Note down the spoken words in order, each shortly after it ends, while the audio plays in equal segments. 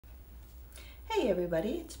Hey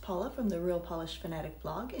everybody, it's Paula from the Real Polish Fanatic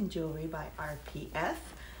blog and Jewelry by RPF,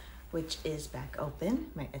 which is back open.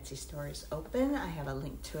 My Etsy store is open. I have a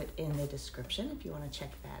link to it in the description if you want to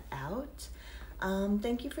check that out.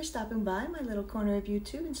 Thank you for stopping by my little corner of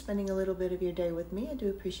YouTube and spending a little bit of your day with me. I do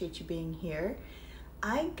appreciate you being here.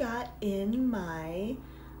 I got in my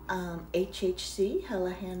HHC,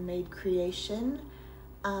 Hella Handmade Creation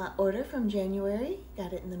order from January.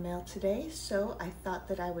 Got it in the mail today, so I thought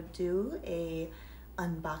that I would do a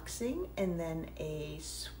unboxing and then a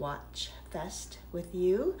swatch fest with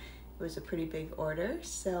you. It was a pretty big order,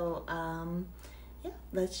 so yeah,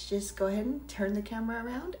 let's just go ahead and turn the camera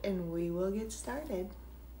around and we will get started.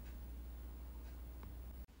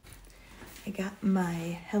 I got my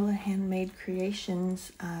Hella Handmade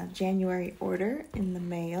Creations January order in the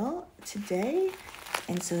mail today,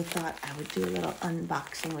 and so thought I would do a little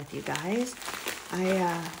unboxing with you guys.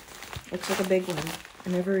 Looks like a big one. I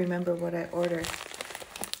never remember what I ordered,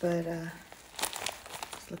 but this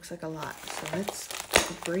looks like a lot. So let's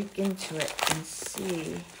break into it and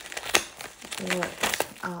see what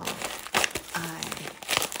I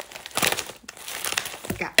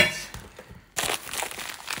got.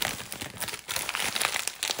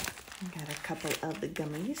 I got a couple of the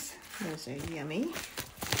gummies. Those are yummy.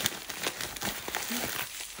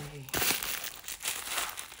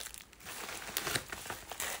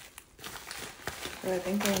 So I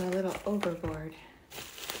think I went a little overboard.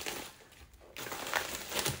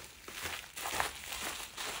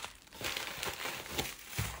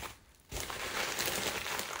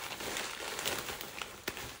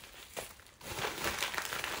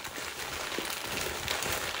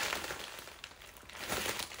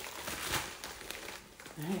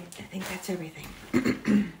 All right, I think that's everything.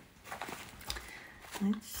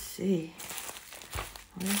 Let's see.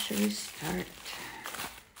 Where should we start?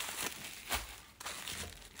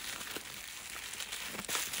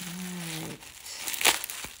 Right.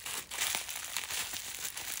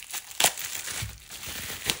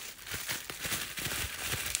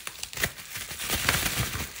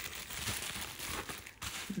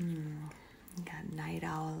 Got Night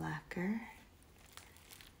Owl lacquer.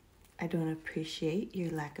 I don't appreciate your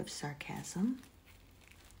lack of sarcasm.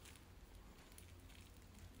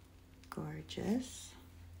 Gorgeous.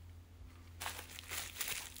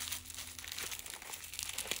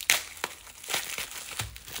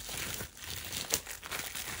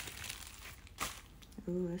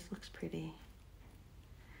 Ooh, this looks pretty.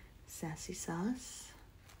 Sassy sauce.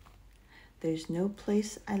 There's no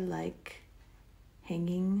place I like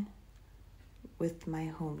hanging with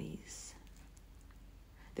my homies.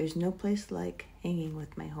 There's no place like hanging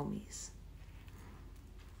with my homies.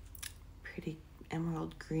 Pretty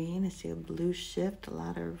emerald green. I see a blue shift, a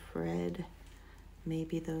lot of red.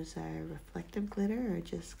 Maybe those are reflective glitter or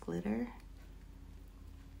just glitter.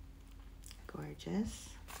 Gorgeous.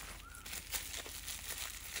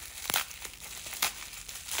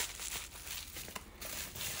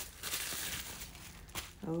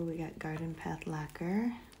 Oh, we got Garden Path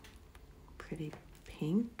lacquer. Pretty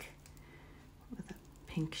pink with a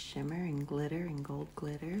pink shimmer and glitter and gold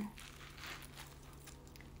glitter.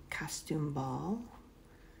 Costume ball.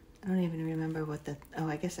 I don't even remember what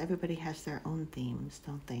I guess everybody has their own themes,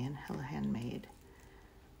 don't they, in Hella Handmade.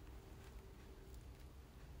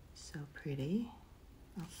 So pretty.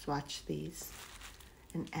 I'll swatch these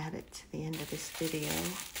and add it to the end of this video.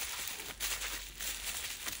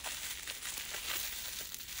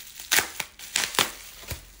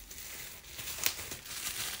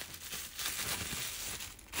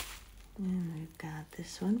 And we've got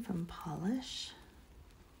this one from Polish.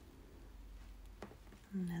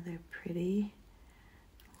 Another pretty,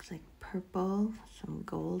 looks like purple, some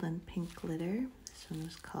gold and pink glitter. This one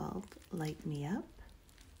was called Light Me Up.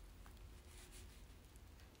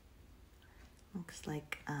 Looks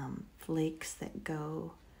like flakes that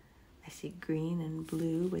go, I see green and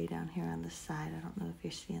blue way down here on the side. I don't know if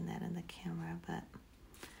you're seeing that in the camera, but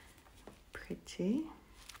pretty.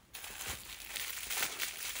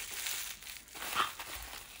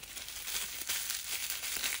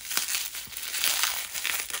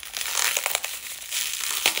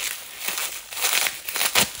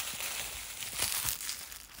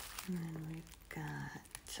 And then we've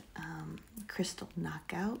got Crystal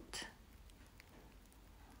Knockout.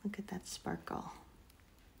 Look at that sparkle.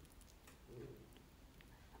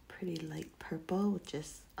 Pretty light purple with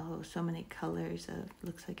just, oh, so many colors of,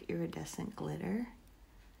 looks like iridescent glitter.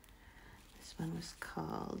 This one was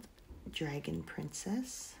called Dragon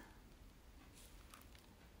Princess.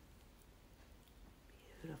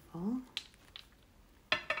 Beautiful.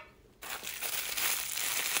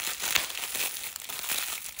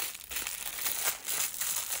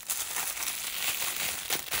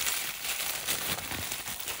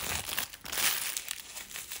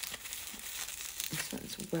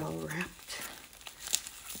 they're all wrapped.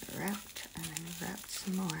 They're wrapped and then wrapped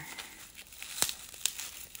some more.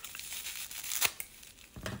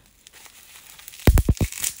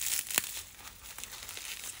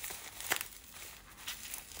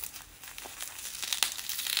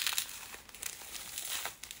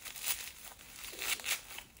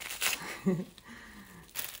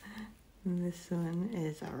 And this one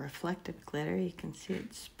is a reflective glitter. You can see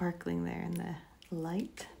it sparkling there in the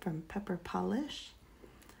light from Pepper Polish.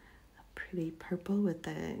 A pretty purple with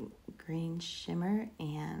the green shimmer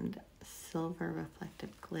and silver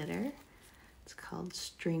reflective glitter. It's called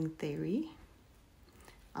String Theory.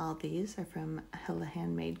 All these are from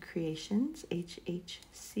Handmade Creations,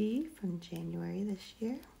 HHC, from January this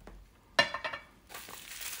year.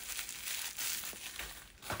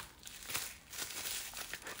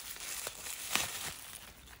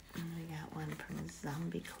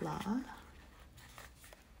 Zombie Claw.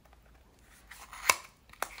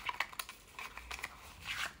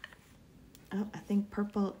 Oh, I think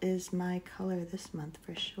purple is my color this month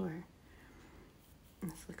for sure.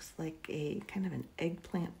 This looks like a kind of an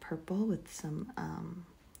eggplant purple with some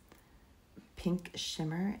pink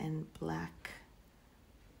shimmer and black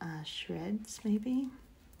shreds maybe.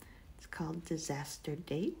 It's called Disaster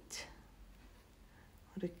Date.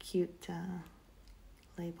 What a cute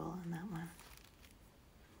label on that one.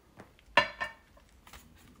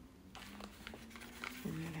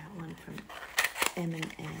 And we got one from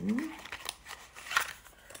M&N.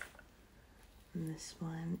 And this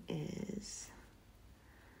one is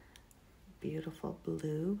beautiful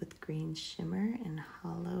blue with green shimmer and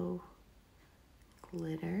hollow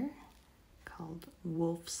glitter called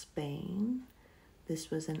Wolf's Bane. This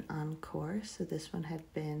was an encore, so this one had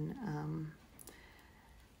been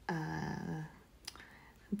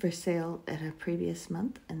for sale at a previous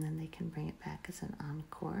month, and then they can bring it back as an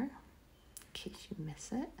encore. In case you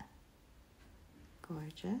miss it.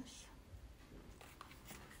 Gorgeous.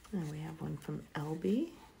 And we have one from LB.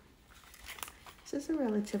 This is a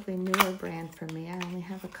relatively newer brand for me. I only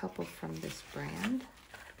have a couple from this brand.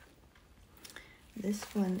 This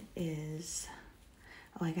one is,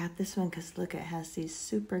 oh, I got this one because look, it has these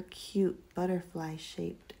super cute butterfly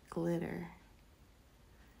shaped glitter.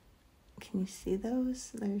 Can you see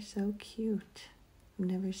those? They're so cute. I've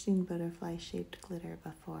never seen butterfly shaped glitter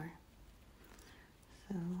before.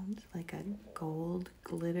 So it's like a gold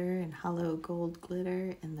glitter and hollow gold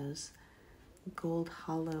glitter and those gold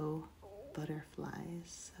hollow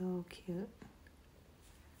butterflies. So cute.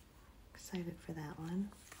 Excited for that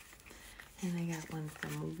one. And I got one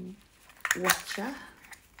from Swatch.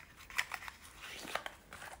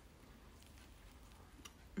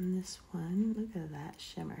 And this one, look at that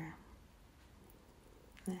shimmer.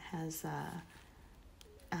 It has a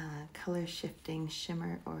color shifting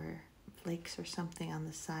shimmer or flakes or something on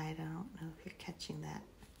the side. I don't know if you're catching that.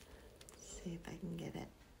 Let's see if I can get it.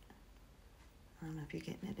 I don't know if you're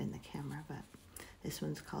getting it in the camera, but this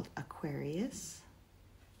one's called Aquarius.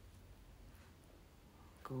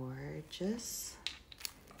 Gorgeous.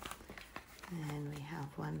 And we have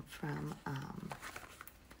one from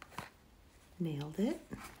Nailed It.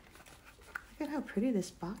 Look at how pretty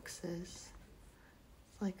this box is.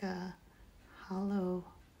 It's like a hollow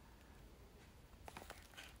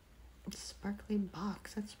sparkly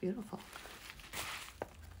box. That's beautiful.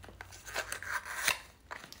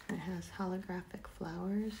 It has holographic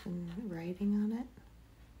flowers and writing on it.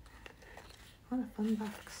 What a fun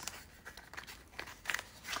box.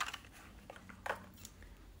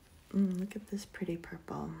 Look at this pretty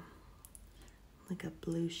purple. Like a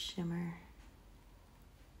blue shimmer.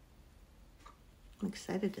 I'm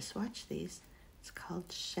excited to swatch these. It's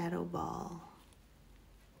called Shadow Ball.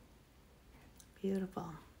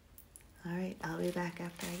 Beautiful. All right, I'll be back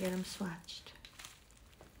after I get them swatched.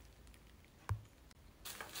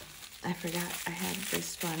 I forgot I had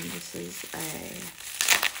this one. This is a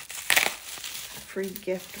free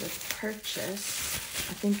gift with purchase.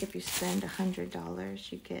 I think if you spend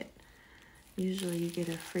 $100, usually you get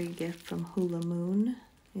a free gift from Hula Moon,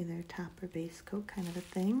 either top or base coat kind of a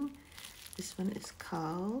thing. This one is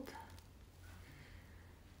called,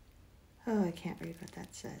 oh, I can't read what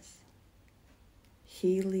that says.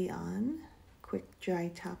 Helion Quick Dry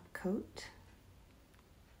Top Coat.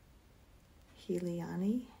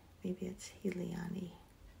 Heliani, maybe it's Heliani.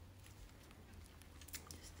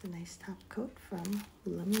 Just a nice top coat from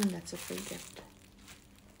Hula Moon. That's a free gift.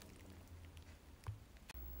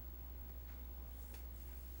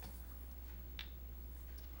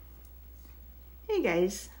 Hey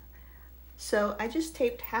guys, so I just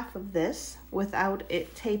taped half of this without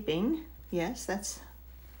it taping. Yes, that's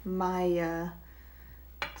my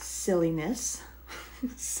silliness.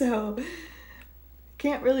 So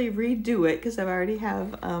can't really redo it because I already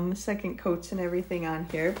have second coats and everything on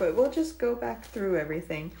here, but we'll just go back through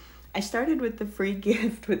everything. I started with the free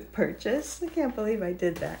gift with purchase. I can't believe I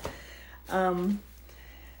did that.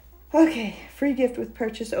 Okay, free gift with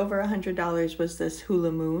purchase over $100 was this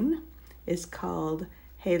Hula Moon. It's called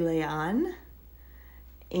Handmade,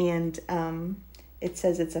 and it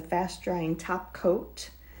says it's a fast drying top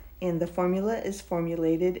coat, and the formula is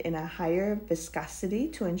formulated in a higher viscosity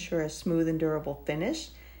to ensure a smooth and durable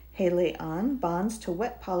finish. Handmade bonds to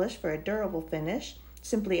wet polish for a durable finish.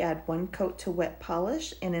 Simply add 1 coat to wet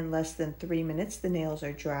polish, and in less than 3 minutes the nails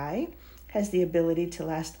are dry. Has the ability to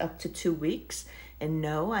last up to 2 weeks. And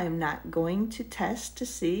no, I am not going to test to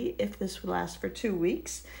see if this will last for 2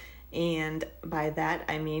 weeks. And by that,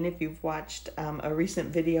 I mean, if you've watched a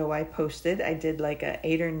recent video I posted, I did like a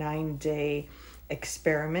 8 or 9 day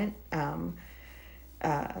experiment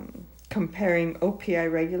comparing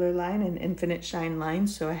OPI regular line and Infinite Shine line.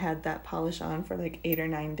 So I had that polish on for like 8 or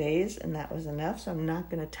 9 days, and that was enough. So I'm not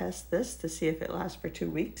going to test this to see if it lasts for 2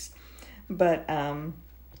 weeks. But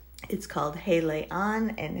it's called Handmade,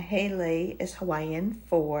 and Handmade is Hawaiian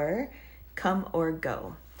for come or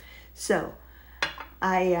go. So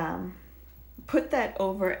I put that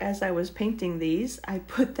over, as I was painting these, I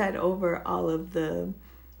put that over all of the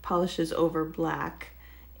polishes over black,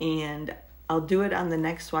 and I'll do it on the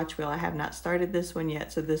next swatch wheel. I have not started this one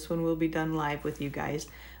yet, so this one will be done live with you guys.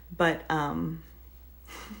 But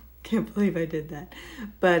can't believe I did that.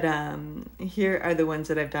 But here are the ones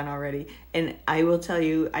that I've done already. And I will tell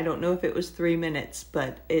you, I don't know if it was 3 minutes,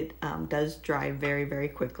 but it does dry very, very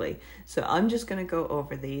quickly. So I'm just going to go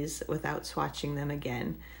over these without swatching them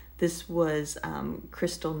again. This was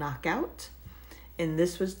Crystal Knockout. And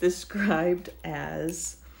this was described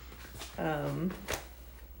as, I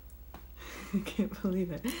can't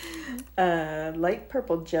believe it, light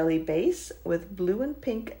purple jelly base with blue and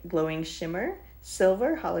pink glowing shimmer,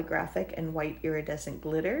 silver holographic and white iridescent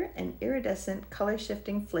glitter, and iridescent color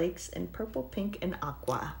shifting flakes in purple, pink, and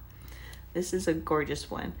aqua. This is a gorgeous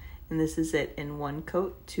one, and this is it in 1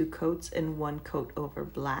 coat, 2 coats, and 1 coat over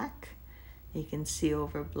black. You can see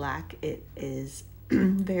over black it is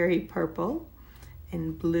very purple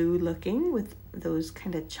and blue looking with those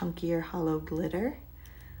kind of chunkier hollow glitter.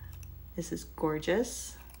 This is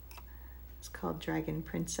gorgeous. It's called Dragon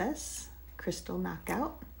Princess Crystal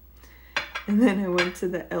Knockout. And then I went to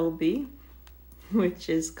the LB, which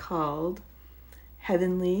is called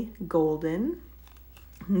Heavenly Golden.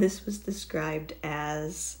 And this was described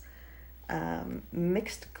as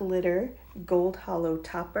mixed glitter gold hollow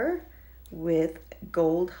topper with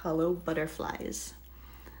gold hollow butterflies.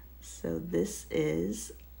 So this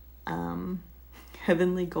is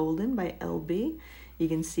Heavenly Golden by LB. You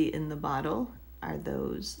can see in the bottle are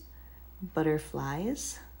those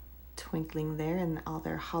butterflies twinkling there and all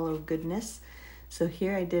their hollow goodness. So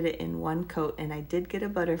here I did it in 1 coat, and I did get a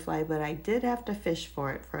butterfly, but I did have to fish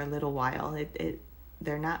for it for a little while.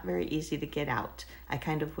 They're not very easy to get out. I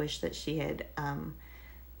kind of wish that she had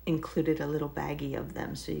included a little baggie of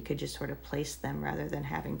them so you could just sort of place them rather than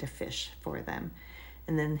having to fish for them.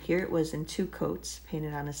 And then here it was in 2 coats,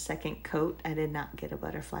 painted on a second coat. I did not get a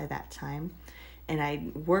butterfly that time. And I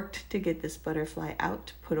worked to get this butterfly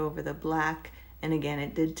out, put over the black. And again,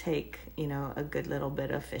 it did take, a good little bit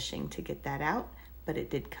of fishing to get that out, but it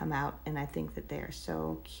did come out, and I think that they are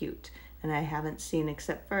so cute. And I haven't seen,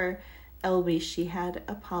 except for Elby, she had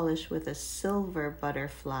a polish with a silver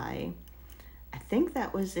butterfly. I think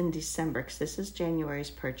that was in December, because this is January's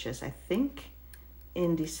purchase. I think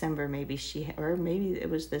in December maybe or maybe it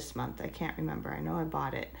was this month. I can't remember. I know I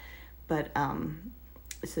bought it. But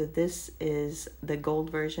so this is the gold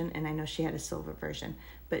version, and I know she had a silver version.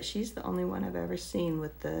 But she's the only one I've ever seen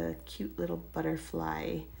with the cute little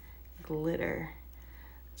butterfly glitter.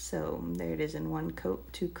 So there it is in 1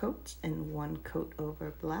 coat, 2 coats, and 1 coat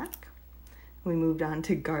over black. We moved on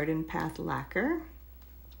to Garden Path Lacquer.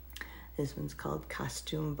 This one's called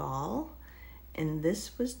Costume Ball. And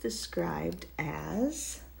this was described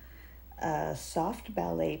as a soft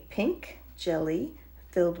ballet pink jelly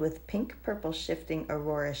filled with pink purple shifting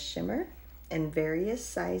aurora shimmer and various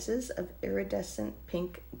sizes of iridescent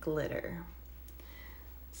pink glitter.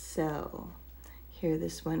 So here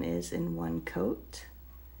this one is in 1 coat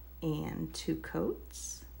and 2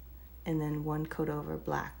 coats, and then 1 coat over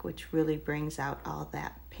black, which really brings out all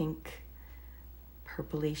that pink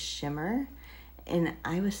purpley shimmer. And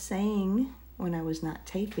I was saying when I was not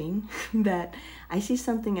taping that I see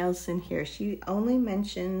something else in here. She only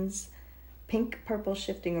mentions pink purple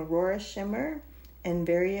shifting aurora shimmer and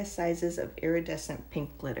various sizes of iridescent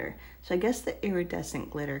pink glitter. So I guess the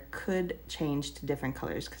iridescent glitter could change to different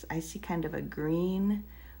colors, because I see kind of a green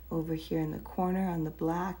over here in the corner on the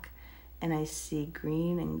black, and I see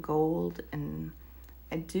green and gold, and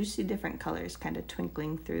I do see different colors kind of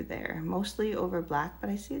twinkling through there, mostly over black, but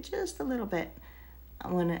I see it just a little bit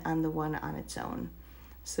on the one on its own.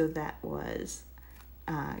 So that was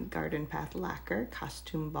Garden Path Lacquer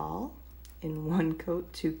Costume Ball in 1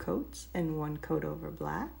 coat, 2 coats, and 1 coat over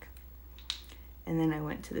black. And then I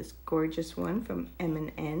went to this gorgeous one from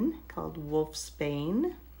M&N called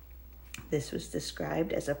Wolfsbane. This was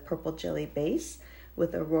described as a purple jelly base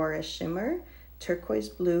with aurora shimmer, turquoise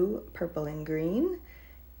blue, purple and green,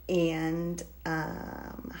 and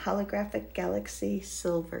holographic galaxy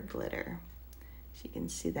silver glitter. So you can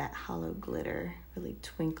see that hollow glitter really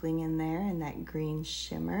twinkling in there, and that green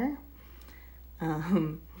shimmer.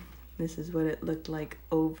 This is what it looked like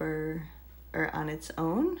over or on its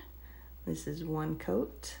own. This is 1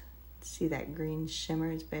 coat. See that green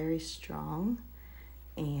shimmer is very strong.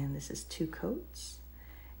 And this is 2 coats.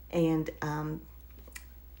 And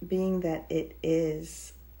being that it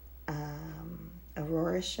is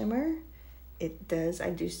aurora shimmer, I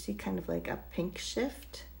do see kind of like a pink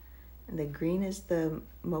shift. And the green is the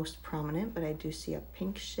most prominent, but I do see a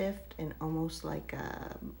pink shift and almost like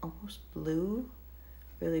almost blue.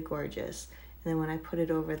 Really gorgeous. And then when I put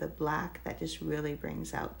it over the black, that just really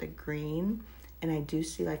brings out the green. And I do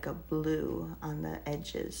see like a blue on the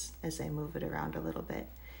edges as I move it around a little bit.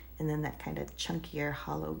 And then that kind of chunkier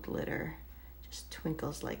hollow glitter just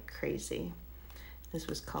twinkles like crazy. This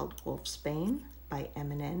was called Wolfsbane by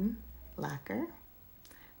M&N Lacquer.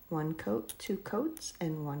 1 coat, 2 coats,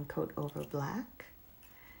 and 1 coat over black.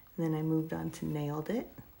 And then I moved on to Nailed It.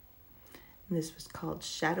 And this was called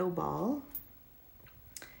Shadow Ball.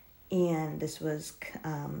 And this was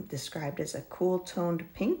described as a cool toned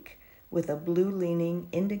pink with a blue leaning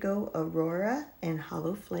indigo aurora and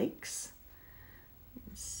hollow flakes.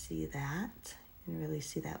 See that? You can really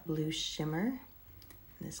see that blue shimmer.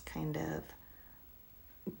 And this kind of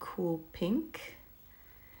cool pink.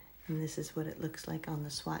 And this is what it looks like on the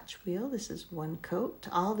swatch wheel. This is 1 coat.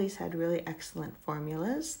 All these had really excellent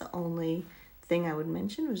formulas. The only thing I would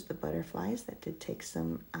mention was the butterflies. That did take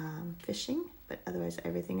some fishing, but otherwise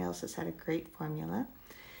everything else has had a great formula.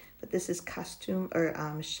 But this is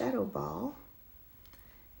Shadow Ball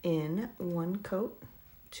in 1 coat,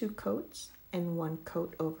 2 coats, and 1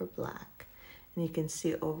 coat over black. And you can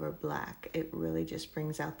see over black, it really just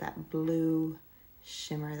brings out that blue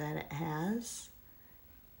shimmer that it has.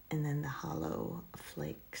 And then the hollow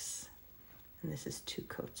flakes. And this is 2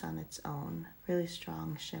 coats on its own. Really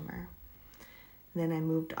strong shimmer. And then I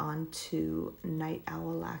moved on to Night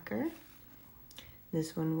Owl Lacquer.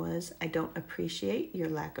 This one was I Don't Appreciate Your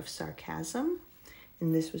Lack of Sarcasm.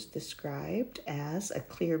 And this was described as a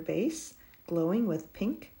clear base, glowing with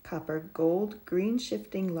pink, copper, gold, green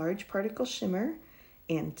shifting large particle shimmer,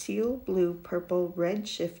 and teal, blue, purple, red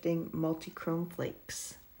shifting multi-chrome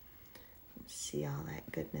flakes. See all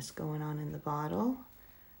that goodness going on in the bottle.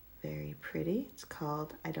 Very pretty. It's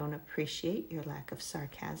called I Don't Appreciate Your Lack of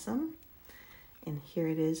Sarcasm. And here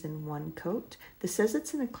it is in 1 coat. This says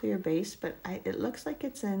it's in a clear base, but it looks like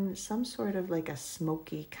it's in some sort of like a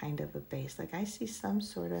smoky kind of a base. Like I see some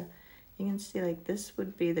sort of, you can see like this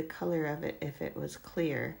would be the color of it if it was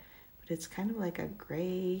clear. But it's kind of like a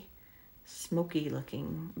gray, smoky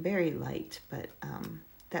looking, very light, but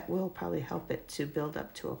that will probably help it to build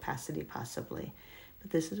up to opacity possibly.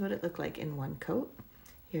 But this is what it looked like in 1 coat.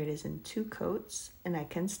 Here it is in 2 coats, and I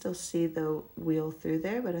can still see the wheel through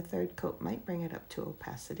there, but a 3rd coat might bring it up to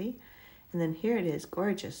opacity. And then here it is,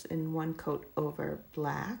 gorgeous, in 1 coat over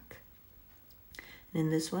black. And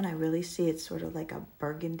in this one, I really see it's sort of like a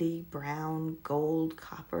burgundy, brown, gold,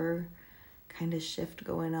 copper kind of shift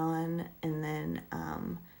going on. And then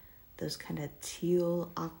those kind of teal,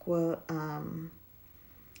 aqua,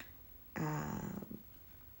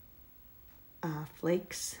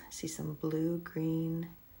 flakes. I see some blue, green.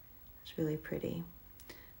 It's really pretty.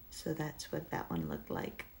 So that's what that one looked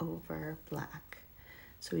like over black.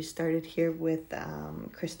 So we started here with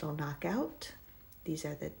Crystal Knockout. These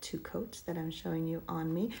are the 2 coats that I'm showing you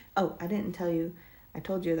on me. Oh, I didn't tell you. I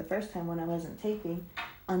told you the first time when I wasn't taping.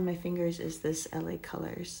 On my fingers is this LA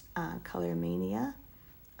Colors Color Mania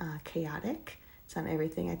Chaotic. It's on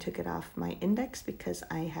everything. I took it off my index because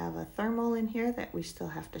I have a thermal in here that we still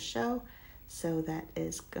have to show. So that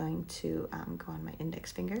is going to go on my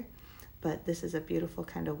index finger. But this is a beautiful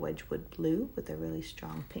kind of Wedgwood blue with a really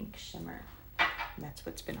strong pink shimmer. And that's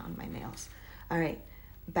what's been on my nails. All right,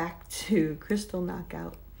 back to Crystal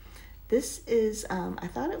Knockout. This is, I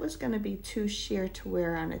thought it was going to be too sheer to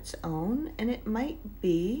wear on its own, and it might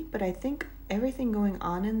be, but I think everything going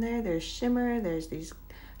on in there, there's shimmer, there's these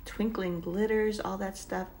twinkling glitters, all that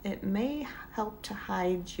stuff, it may help to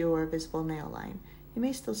hide your visible nail line. You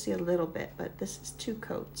may still see a little bit, but this is 2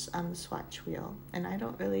 coats on the swatch wheel, and I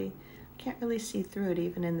can't really see through it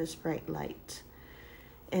even in this bright light.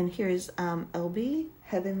 And here's LB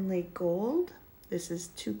Heavenly Gold. This is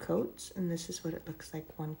 2 coats, and this is what it looks like,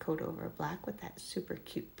 1 coat over black with that super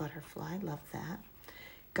cute butterfly. Love that.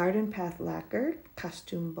 Garden Path Lacquer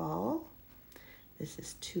Costume Ball. This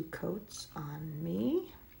is 2 coats on me,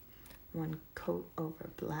 1 coat over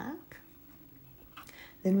black.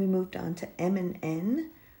 Then we moved on to M&N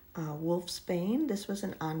Wolfsbane. This was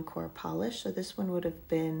an encore polish, so this one would have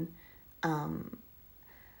been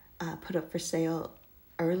put up for sale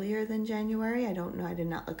earlier than January. I don't know, I did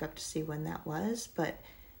not look up to see when that was, but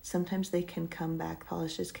sometimes they can come back,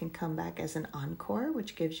 polishes can come back as an encore,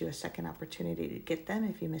 which gives you a second opportunity to get them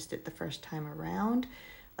if you missed it the first time around.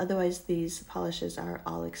 Otherwise, these polishes are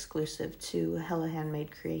all exclusive to Hella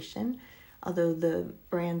Handmade Creation, although the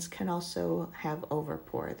brands can also have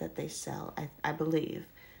overpour that they sell. I believe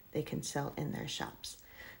they can sell in their shops.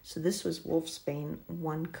 So this was Wolfsbane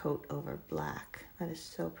 1 coat over black. That is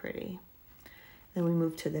so pretty. Then we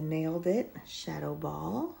move to the Nailed It Shadow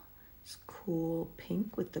Ball. It's cool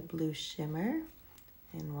pink with the blue shimmer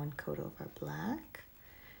and 1 coat over black.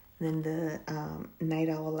 And then the Night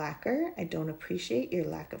Owl Lacquer. I don't appreciate your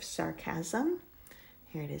lack of sarcasm.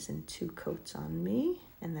 Here it is in 2 coats on me.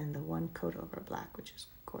 And then the 1 coat over black, which is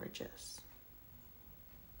gorgeous.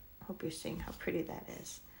 Hope you're seeing how pretty that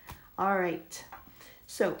is. All right.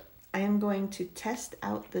 So I am going to test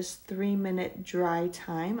out this 3-minute dry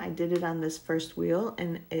time. I did it on this first wheel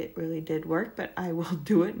and it really did work, but I will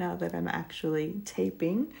do it now that I'm actually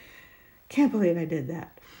taping. Can't believe I did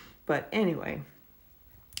that. But anyway,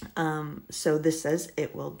 so this says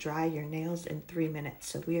it will dry your nails in 3 minutes.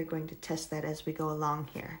 So we are going to test that as we go along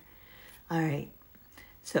here. All right.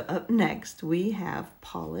 So up next we have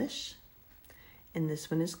polish, and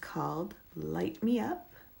this one is called Light Me Up.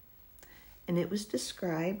 And it was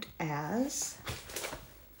described as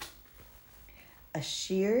a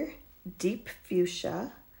sheer, deep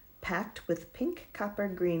fuchsia packed with pink copper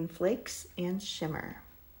green flakes and shimmer.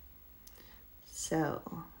 So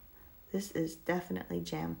this is definitely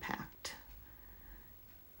jam-packed.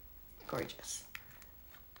 Gorgeous.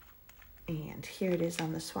 And here it is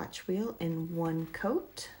on the swatch wheel in 1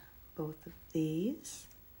 coat, both of these.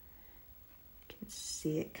 You can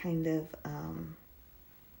see it kind of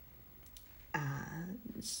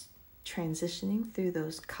transitioning through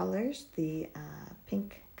those colors, the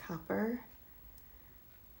pink copper.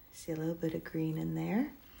 See a little bit of green in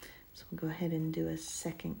there. So we'll go ahead and do a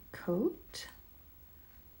second coat.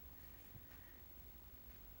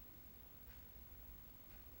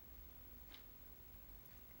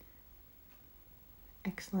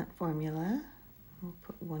 Excellent formula. We'll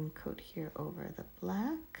put 1 coat here over the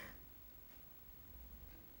black.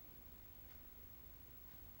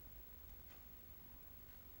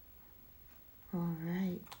 All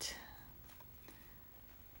right.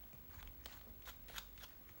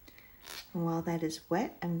 And while that is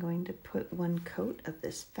wet, I'm going to put 1 coat of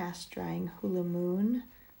this fast drying Hula Moon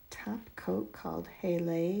top coat called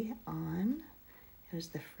Hele on. It was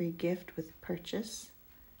the free gift with purchase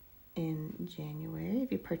in January.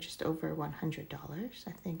 If you purchased over $100,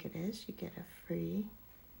 I think it is, you get a free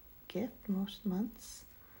gift most months.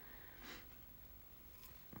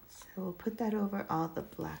 So we'll put that over all the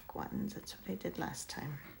black ones. That's what I did last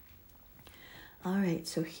time. All right,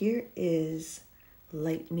 so here is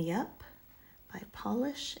Light Me Up by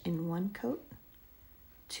Polish in 1 coat,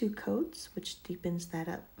 2 coats, which deepens that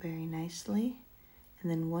up very nicely, and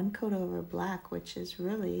then 1 coat over black, which is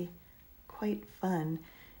really quite fun.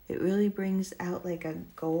 It really brings out like a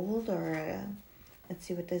gold or a, let's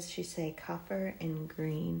see, what does she say? Copper and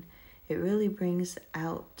green. It really brings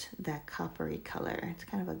out that coppery color. It's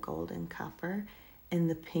kind of a golden copper, and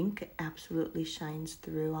the pink absolutely shines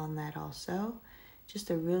through on that also. Just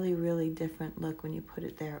a really, really different look when you put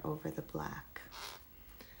it there over the black.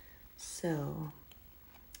 So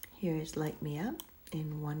here is Light Me Up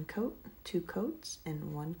in 1 coat, 2 coats,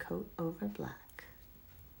 and 1 coat over black.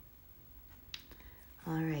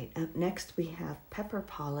 All right, up next we have Pepper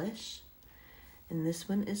Polish, and this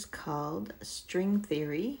one is called String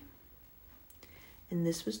Theory. And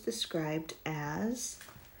this was described as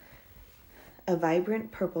a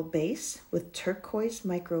vibrant purple base with turquoise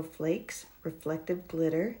microflakes, reflective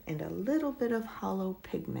glitter, and a little bit of hollow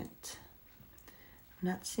pigment. I'm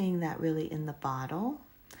not seeing that really in the bottle.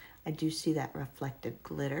 I do see that reflective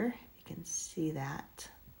glitter. You can see that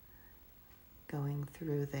going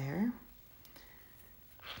through there.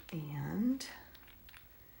 And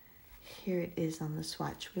here it is on the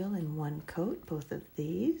swatch wheel in one coat, both of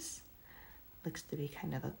these. Looks to be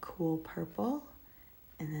kind of a cool purple.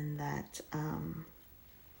 And then that,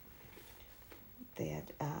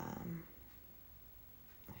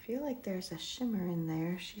 I feel like there's a shimmer in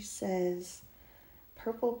there. She says,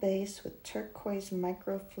 purple base with turquoise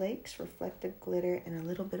micro flakes, reflective glitter, and a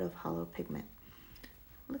little bit of hollow pigment.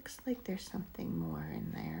 Looks like there's something more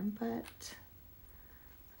in there, but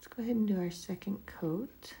let's go ahead and do our second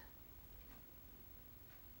coat.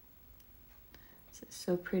 This is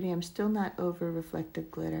so pretty. I'm still not over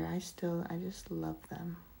reflective glitter. I just love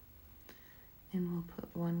them. And we'll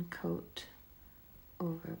put one coat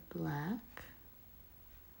over black.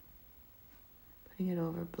 Putting it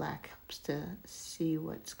over black helps to see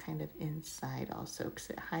what's kind of inside also, because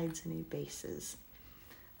it hides any bases.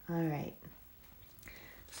 All right.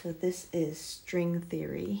 So this is String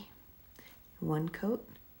Theory. One coat,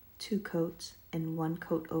 two coats, and one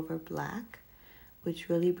coat over black, which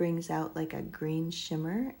really brings out like a green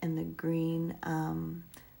shimmer and the green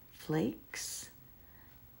flakes.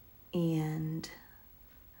 And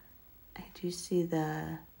I do see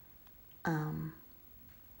the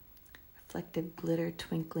reflective glitter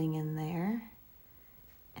twinkling in there.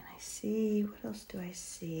 And I see, what else do I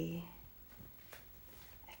see?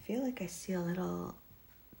 I feel like I see a little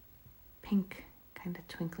pink kind of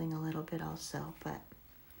twinkling a little bit also, but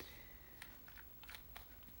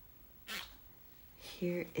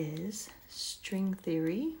here is String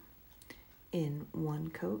Theory in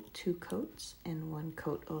one coat, two coats, and one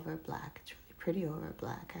coat over black. It's really pretty over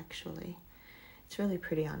black, actually. It's really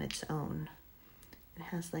pretty on its own. It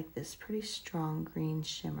has like this pretty strong green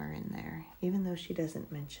shimmer in there, even though she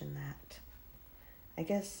doesn't mention that. I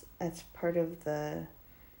guess that's part of the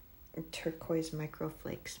turquoise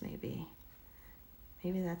microflakes, maybe.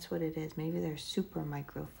 Maybe that's what it is. Maybe they're super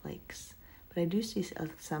microflakes. But I do see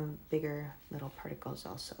some bigger little particles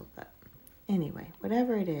also. But anyway,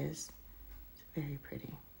 whatever it is, it's very pretty.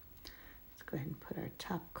 Let's go ahead and put our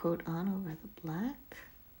top coat on over the black.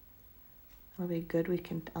 That'll be good. We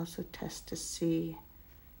can also test to see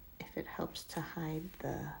if it helps to hide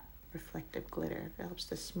the reflective glitter, if it helps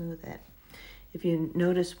to smooth it. If you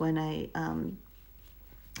notice when I,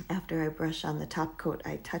 after I brush on the top coat,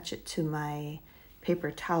 I touch it to my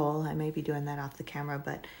paper towel. I may be doing that off the camera,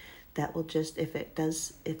 but that will just, if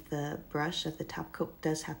the brush of the top coat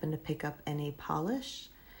does happen to pick up any polish,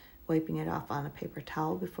 wiping it off on a paper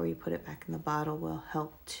towel before you put it back in the bottle will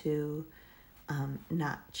help to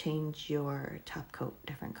not change your top coat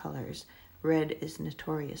different colors. Red is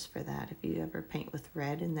notorious for that. If you ever paint with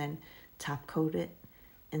red and then top coat it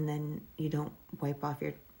and then you don't wipe off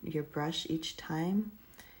your brush each time,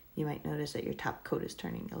 you might notice that your top coat is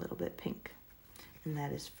turning a little bit pink. And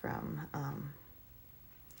that is from,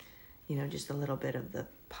 just a little bit of the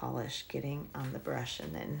polish getting on the brush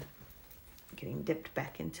and then getting dipped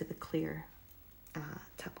back into the clear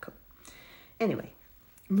top coat. Anyway,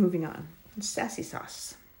 moving on. Sassy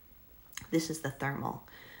Sauce. This is the thermal.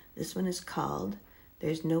 This one is called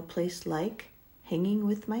There's No Place Like Hanging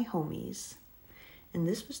with My Homies. And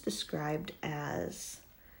this was described as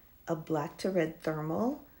a black to red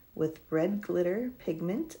thermal with red glitter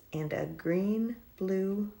pigment and a green,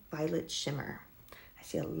 blue, violet shimmer. I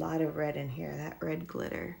see a lot of red in here. That red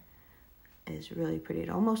glitter is really pretty. It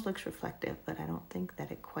almost looks reflective, but I don't think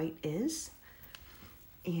that it quite is.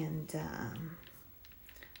 And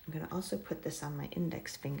I'm going to also put this on my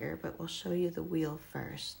index finger, but we'll show you the wheel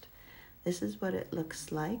first. This is what it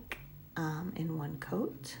looks like in one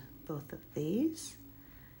coat, both of these.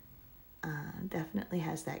 Definitely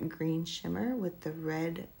has that green shimmer with the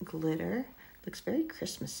red glitter. Looks very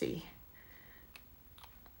Christmassy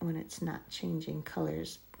when it's not changing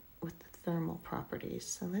colors with the thermal properties.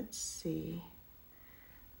 So let's see.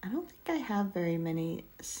 I don't think I have very many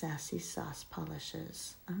Sassy Sauce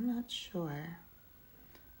polishes. I'm not sure.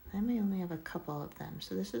 I may only have a couple of them.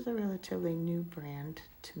 So this is a relatively new brand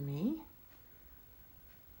to me.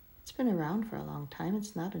 It's been around for a long time.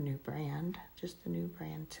 It's not a new brand, just a new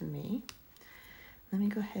brand to me. Let me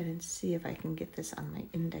go ahead and see if I can get this on my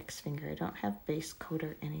index finger. I don't have base coat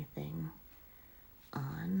or anything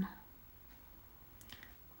on.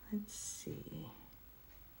 Let's see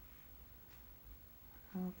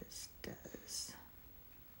how this does.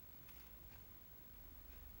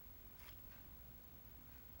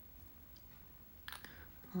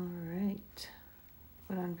 All right,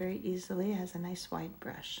 put on very easily. It has a nice wide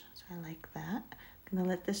brush, so I like that. I'm gonna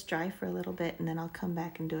let this dry for a little bit and then I'll come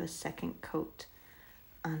back and do a second coat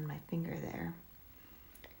on my finger there.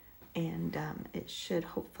 and it should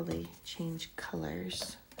hopefully change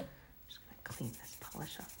colors. I'm just gonna clean this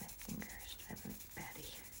polish off my fingers. Driving me batty.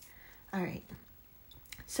 All right,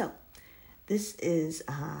 so this is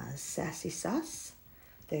Sassy Sauce.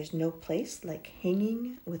 There's no place like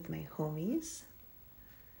hanging with my homies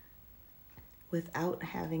without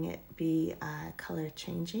having it be color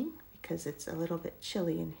changing, because it's a little bit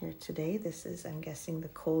chilly in here today. This is, I'm guessing, the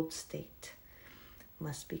cold state.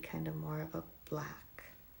 Must be kind of more of a black.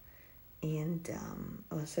 And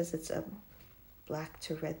it says it's a black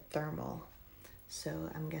to red thermal. So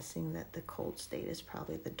I'm guessing that the cold state is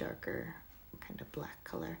probably the darker kind of black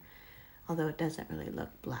color. Although it doesn't really look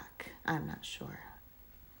black. I'm not sure.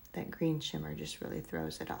 That green shimmer just really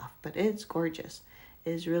throws it off. But it's gorgeous.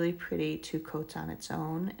 It is really pretty 2 coats on its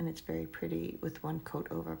own. And it's very pretty with 1 coat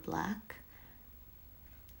over black.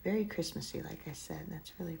 Very Christmassy, like I said.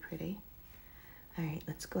 That's really pretty. All right,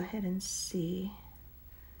 let's go ahead and see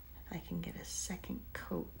if I can get a second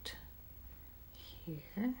coat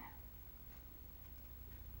here.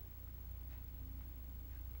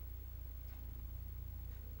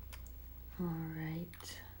 All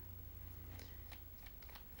right.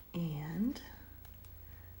 And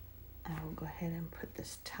I will go ahead and put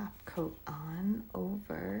this top coat on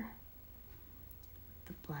over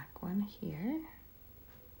the black one here.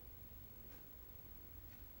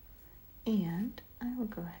 And I will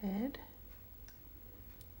go ahead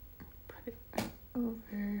and put it right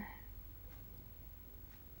over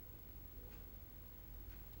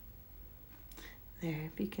there.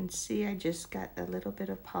 If you can see, I just got a little bit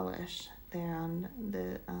of polish there on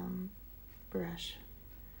the brush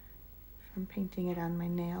from painting it on my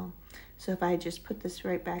nail. So if I just put this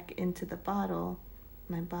right back into the bottle,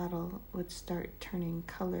 my bottle would start turning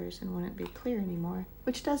colors and wouldn't be clear anymore,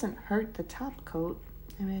 which doesn't hurt the top coat.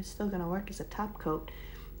 I mean, it's still going to work as a top coat,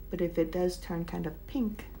 but if it does turn kind of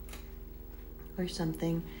pink or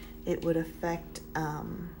something, it would affect,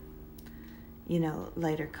 you know,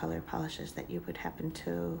 lighter color polishes that you would happen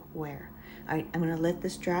to wear. All right, I'm going to let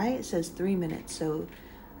this dry. It says 3 minutes, so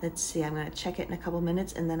let's see. I'm going to check it in a couple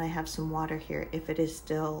minutes, and then I have some water here. If it is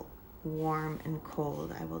still warm and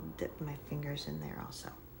cold, I will dip my fingers in there also.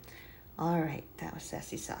 All right, that was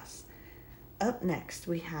Sassy Sauce. Up next,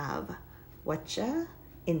 we have Swatch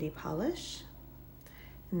Indie Polish,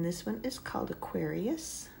 and this one is called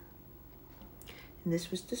Aquarius, and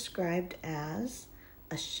this was described as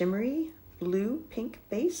a shimmery blue pink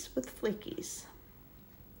base with flakies.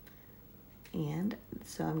 And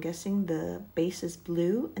so I'm guessing the base is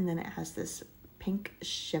blue, and then it has this pink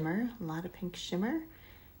shimmer, a lot of pink shimmer,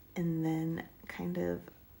 and then kind of,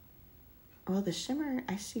 well, the shimmer,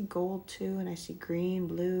 I see gold too, and I see green,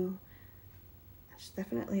 blue. It's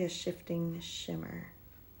definitely a shifting shimmer.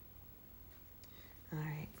 All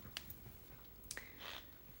right.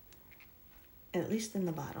 At least in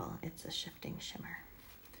the bottle, it's a shifting shimmer.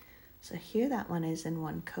 So here that one is in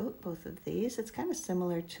 1 coat, both of these. It's kind of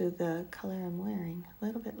similar to the color I'm wearing, a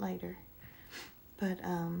little bit lighter, but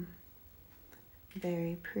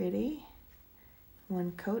very pretty.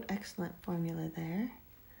 1 coat, excellent formula there.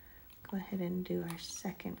 Go ahead and do our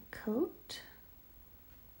second coat.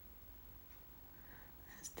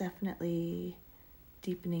 That's definitely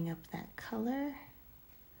deepening up that color.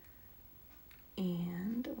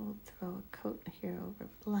 And we'll throw a coat here over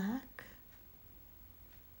black.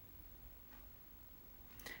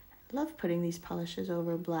 I love putting these polishes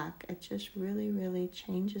over black. It just really, really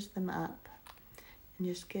changes them up and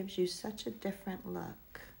just gives you such a different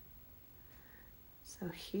look. So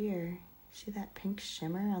here, see that pink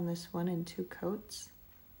shimmer on this 1 and 2 coats?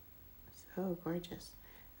 So gorgeous.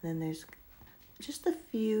 And then there's just a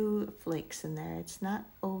few flakes in there. It's not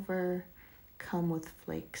overcome with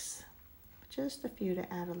flakes. Just a few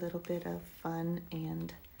to add a little bit of fun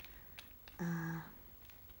and,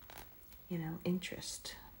 you know,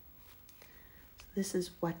 interest. So this is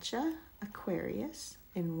Swatch Aquarius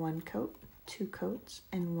in 1 coat, 2 coats,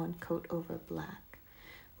 and 1 coat over black,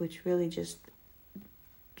 which really just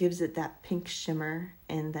gives it that pink shimmer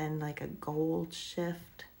and then like a gold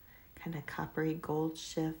shift, kind of coppery gold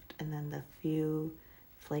shift, and then the few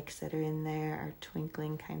flakes that are in there are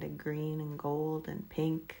twinkling kind of green and gold and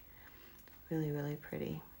pink. Really, really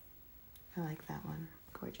pretty. I like that one.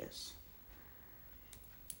 Gorgeous.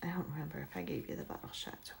 I don't remember if I gave you the bottle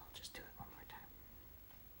shot, so I'll just do it one more time.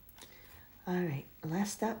 All right,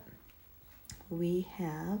 last up, we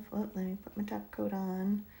have, well, let me put my top coat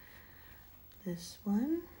on. This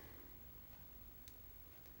one.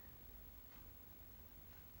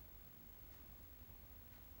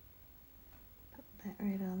 Put that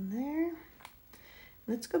right on there.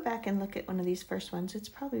 Let's go back and look at one of these first ones. It's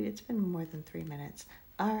been more than 3 minutes.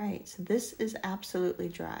 All right, so this is absolutely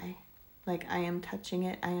dry. Like I am touching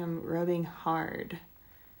it, I am rubbing hard.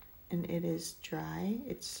 And it is dry,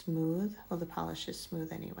 it's smooth. Well, the polish is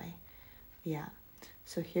smooth anyway. Yeah,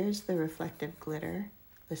 so here's the reflective glitter.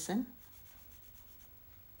 Listen.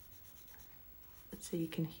 So you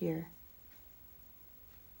can hear.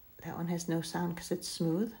 That one has no sound because it's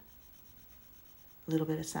smooth. A little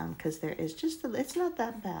bit of sound because there is just, it's not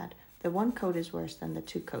that bad. The one coat is worse than the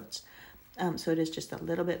two coats. So it is just a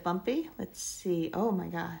little bit bumpy. Let's see. Oh my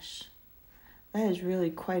gosh. That is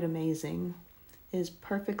really quite amazing. It is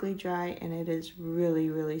perfectly dry and it is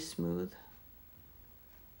really, really smooth.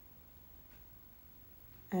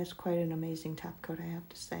 That is quite an amazing top coat, I have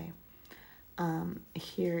to say.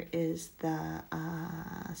 Here is the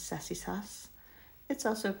Sassy Sauce. It's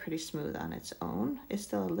also pretty smooth on its own. It's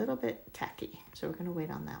still a little bit tacky, so we're going to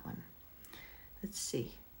wait on that one. Let's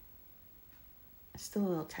see. It's still a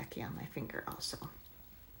little tacky on my finger also.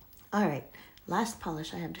 All right, last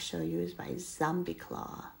polish I have to show you is by Zombie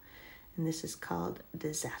Claw, and this is called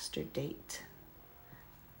Disaster Date.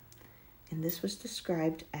 And this was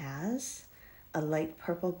described as a light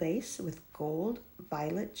purple base with gold,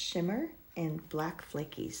 violet shimmer, and black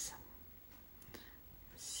flakies.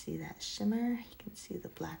 See that shimmer? You can see the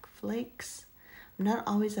black flakes. I'm not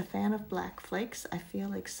always a fan of black flakes. I feel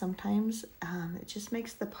like sometimes it just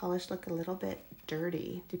makes the polish look a little bit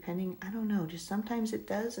dirty, depending, I don't know, just sometimes it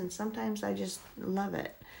does, and sometimes I just love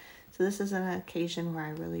it. So this is an occasion where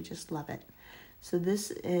I really just love it. So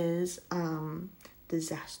this is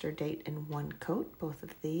Disaster Date in one coat, both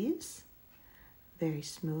of these. Very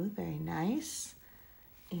smooth, very nice.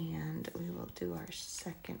 And we will do our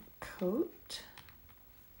second coat.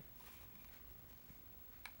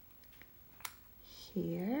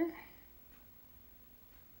 Here.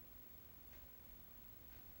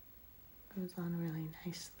 Goes on really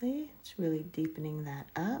nicely. It's really deepening that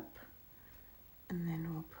up. And then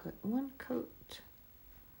we'll put one coat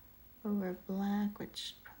over black,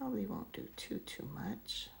 which probably won't do too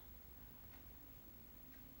much.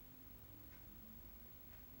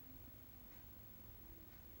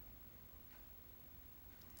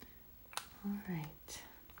 All right.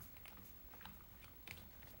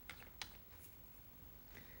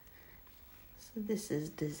 So this is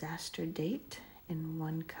Disaster Date in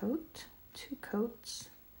one coat, two coats,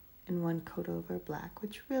 and one coat over black,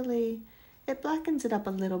 which really, it blackens it up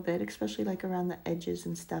a little bit, especially like around the edges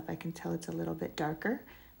and stuff. I can tell it's a little bit darker,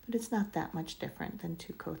 but it's not that much different than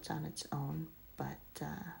two coats on its own. But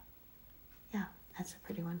yeah, that's a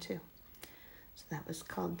pretty one too. So that was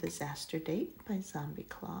called Disaster Date by Zombie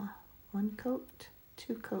Claw. One coat,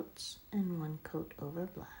 two coats, and one coat over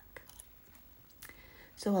black.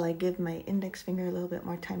 So while I give my index finger a little bit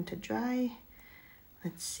more time to dry,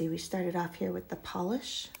 let's see, we started off here with the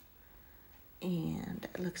polish, and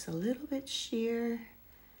it looks a little bit sheer,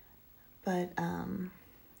 but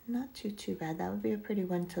not too bad. That would be a pretty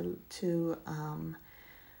one to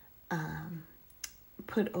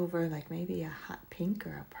put over like maybe a hot pink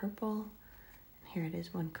or a purple. And here it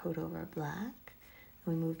is, one coat over black.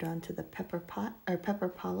 We moved on to the pepper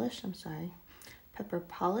polish,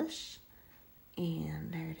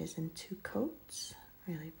 and there it is in two coats,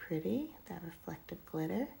 really pretty, that reflective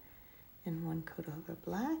glitter, and one coat over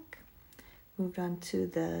black. Moved on to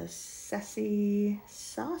the Sassy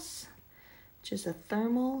Sauce, which is a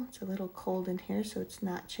thermal. It's a little cold in here, so it's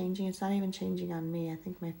not changing. It's not even changing on me. I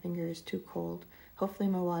think my finger is too cold. Hopefully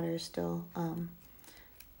my water is still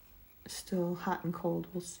hot and cold,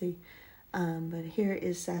 we'll see. But here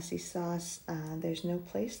is Sassy Sauce. There's no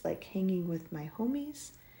place like hanging with my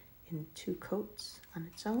homies in two coats on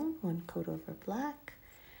its own, one coat over black.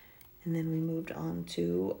 And then we moved on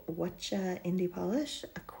to Swatch Indie Polish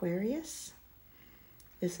Aquarius.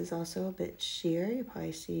 This is also a bit sheer. You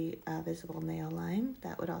probably see a visible nail line.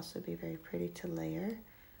 That would also be very pretty to layer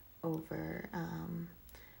over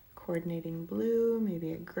coordinating blue,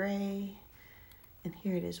 maybe a gray. And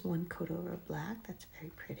here it is, one coat over black. That's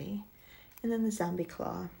very pretty. And then the Zombie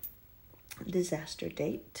Claw Disaster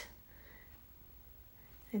Date.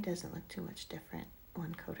 It doesn't look too much different.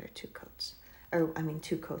 One coat or two coats.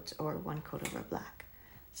 Two coats or one coat over black.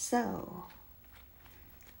 So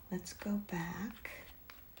let's go back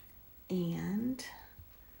and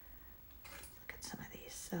look at some of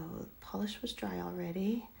these. So polish was dry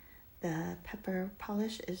already. The pepper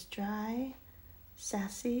polish is dry.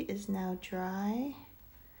 Sassy is now dry.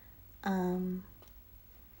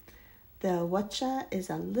 The Swatch is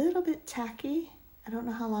a little bit tacky. I don't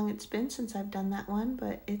know how long it's been since I've done that one,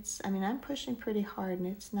 but I'm pushing pretty hard and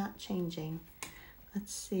it's not changing.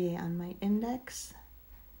 Let's see, on my index,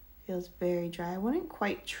 feels very dry. I wouldn't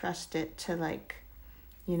quite trust it to like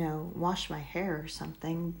you know, wash my hair or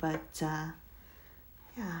something, but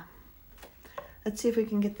yeah. Let's see if we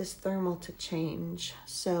can get this thermal to change.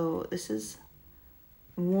 So this is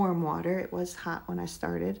warm water. It was hot when I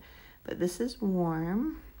started, but this is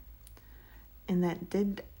warm, and that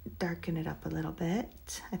did darken it up a little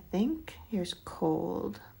bit, I think. Here's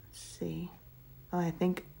cold. Let's see. Oh, I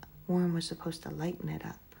think warm was supposed to lighten it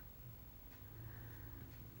up.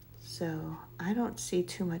 So I don't see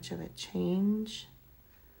too much of a change.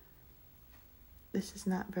 This is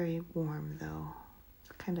not very warm though.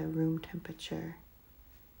 It's kind of room temperature.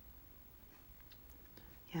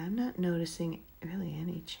 Yeah, I'm not noticing really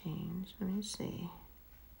any change. Let me see.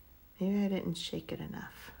 Maybe I didn't shake it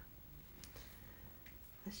enough.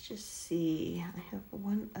 Let's just see. I have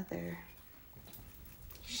one other.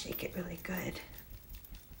 Shake it really good.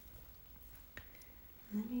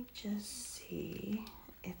 Let me just see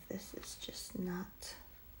if this is just not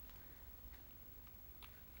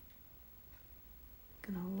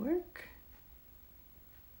gonna work,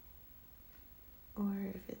 or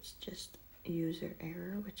if it's just user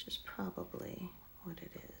error, which is probably what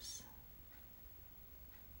it is.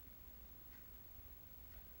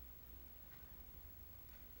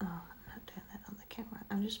 Oh, I'm not doing that on the camera.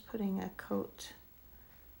 I'm just putting a coat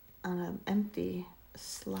on an empty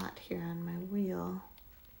slot here on my wheel.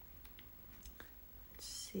 Let's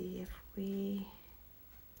see if we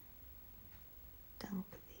dunk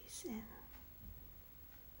these in.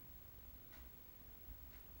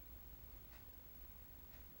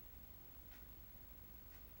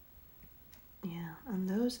 Yeah, on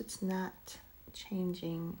those it's not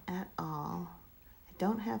changing at all. I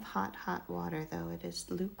don't have hot water though. It is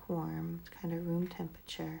lukewarm. It's kind of room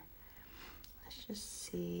temperature. Let's just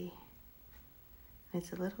see.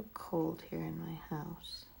 It's a little cold here in my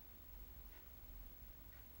house.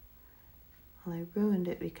 Well, I ruined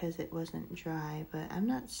it because it wasn't dry, but I'm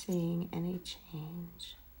not seeing any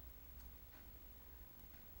change.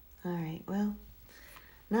 All right, well,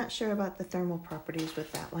 not sure about the thermal properties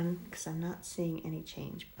with that one because I'm not seeing any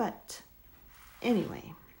change. But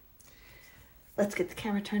anyway, let's get the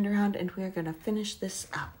camera turned around and we're gonna finish this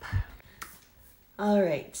up. All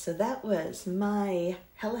right, so that was my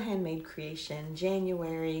Hella Handmade creation,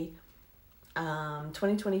 January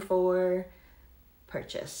 2024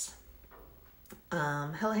 purchase.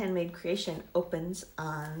 Hella Handmade creation opens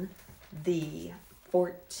on the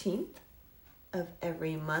 14th of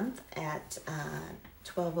every month at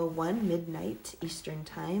 12:01 midnight Eastern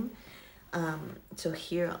time. So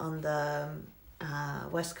here on the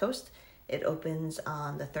West Coast, it opens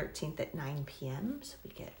on the 13th at 9 p.m. So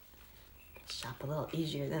we get shop a little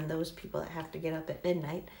easier than those people that have to get up at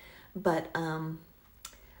midnight. But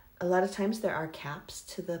a lot of times there are caps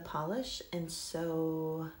to the polish, and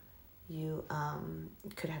so you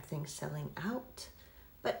could have things selling out.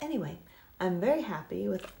 But anyway, I'm very happy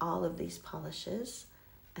with all of these polishes.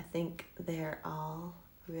 I think they're all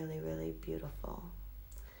really, really beautiful.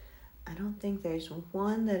 I don't think there's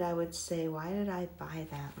one that I would say, why did I buy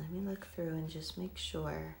that? Let me look through and just make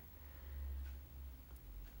sure.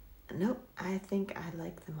 Nope, I think I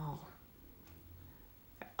like them all.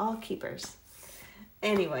 They're all keepers.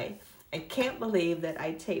 Anyway, I can't believe that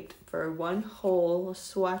I taped for one whole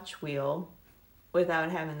swatch wheel without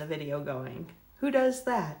having the video going. Who does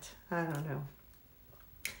that? I don't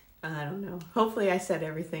know. Hopefully I said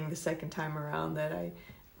everything the second time around that I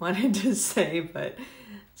wanted to say, but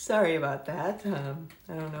sorry about that. I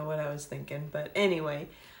don't know what I was thinking, but anyway,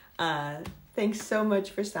 thanks so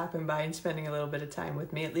much for stopping by and spending a little bit of time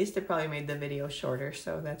with me. At least it probably made the video shorter,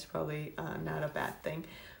 so that's probably not a bad thing.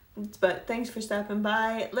 But thanks for stopping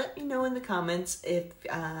by. Let me know in the comments if,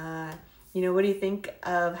 what do you think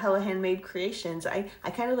of Hella Handmade Creations? I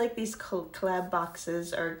kind of like these collab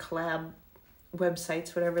boxes or collab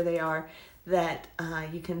websites, whatever they are, that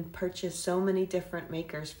you can purchase so many different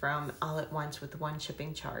makers from all at once with one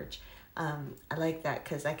shipping charge. I like that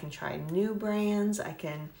because I can try new brands. I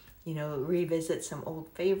can, revisit some old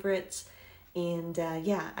favorites. And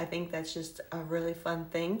I think that's just a really fun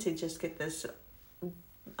thing to just get this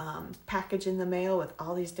package in the mail with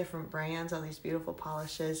all these different brands, all these beautiful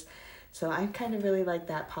polishes. So I kind of really like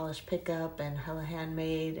that Polish Pickup and Hella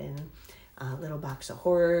Handmade and Little Box of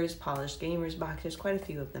Horrors, Polished Gamers box. There's quite a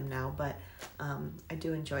few of them now, but I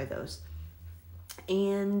do enjoy those.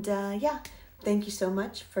 And thank you so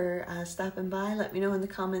much for stopping by. Let me know in the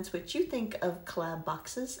comments what you think of collab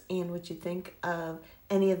boxes and what you think of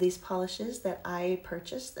any of these polishes that I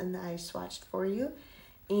purchased and that I swatched for you.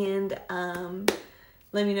 And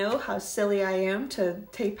let me know how silly I am to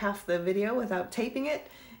tape half the video without taping it.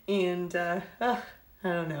 And I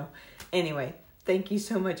don't know. Anyway, Thank you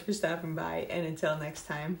so much for stopping by, and until next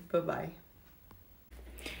time, bye-bye.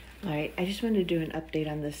 All right, I just wanted to do an update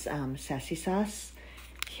on this sassy sauce.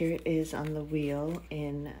 Here it is on the wheel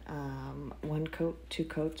in 1 coat, 2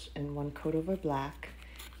 coats, and 1 coat over black.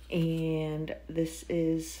 And this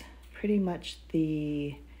is pretty much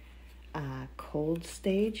the cold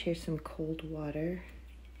stage. Here's some cold water.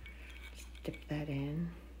 Just dip that in.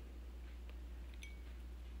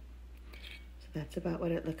 So that's about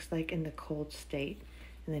what it looks like in the cold state.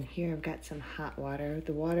 And then here I've got some hot water.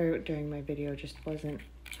 The water during my video just wasn't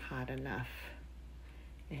hot enough.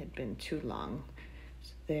 It had been too long.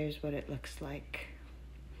 So there's what it looks like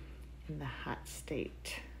in the hot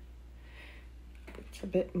state. It's a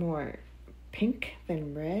bit more pink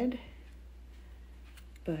than red,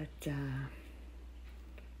 but let's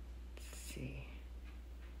see.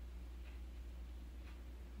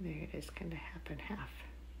 There it is, kind of half and half.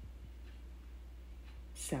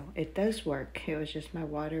 So it does work. It was just my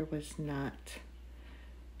water was not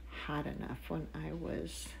hot enough when I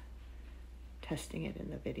was testing it in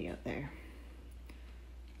the video there.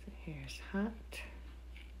 So here's hot.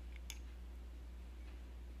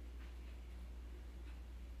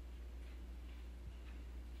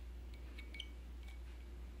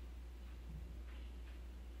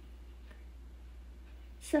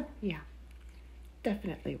 So yeah,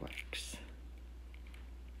 definitely works.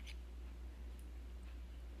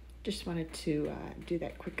 Just wanted to do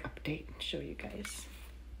that quick update and show you guys.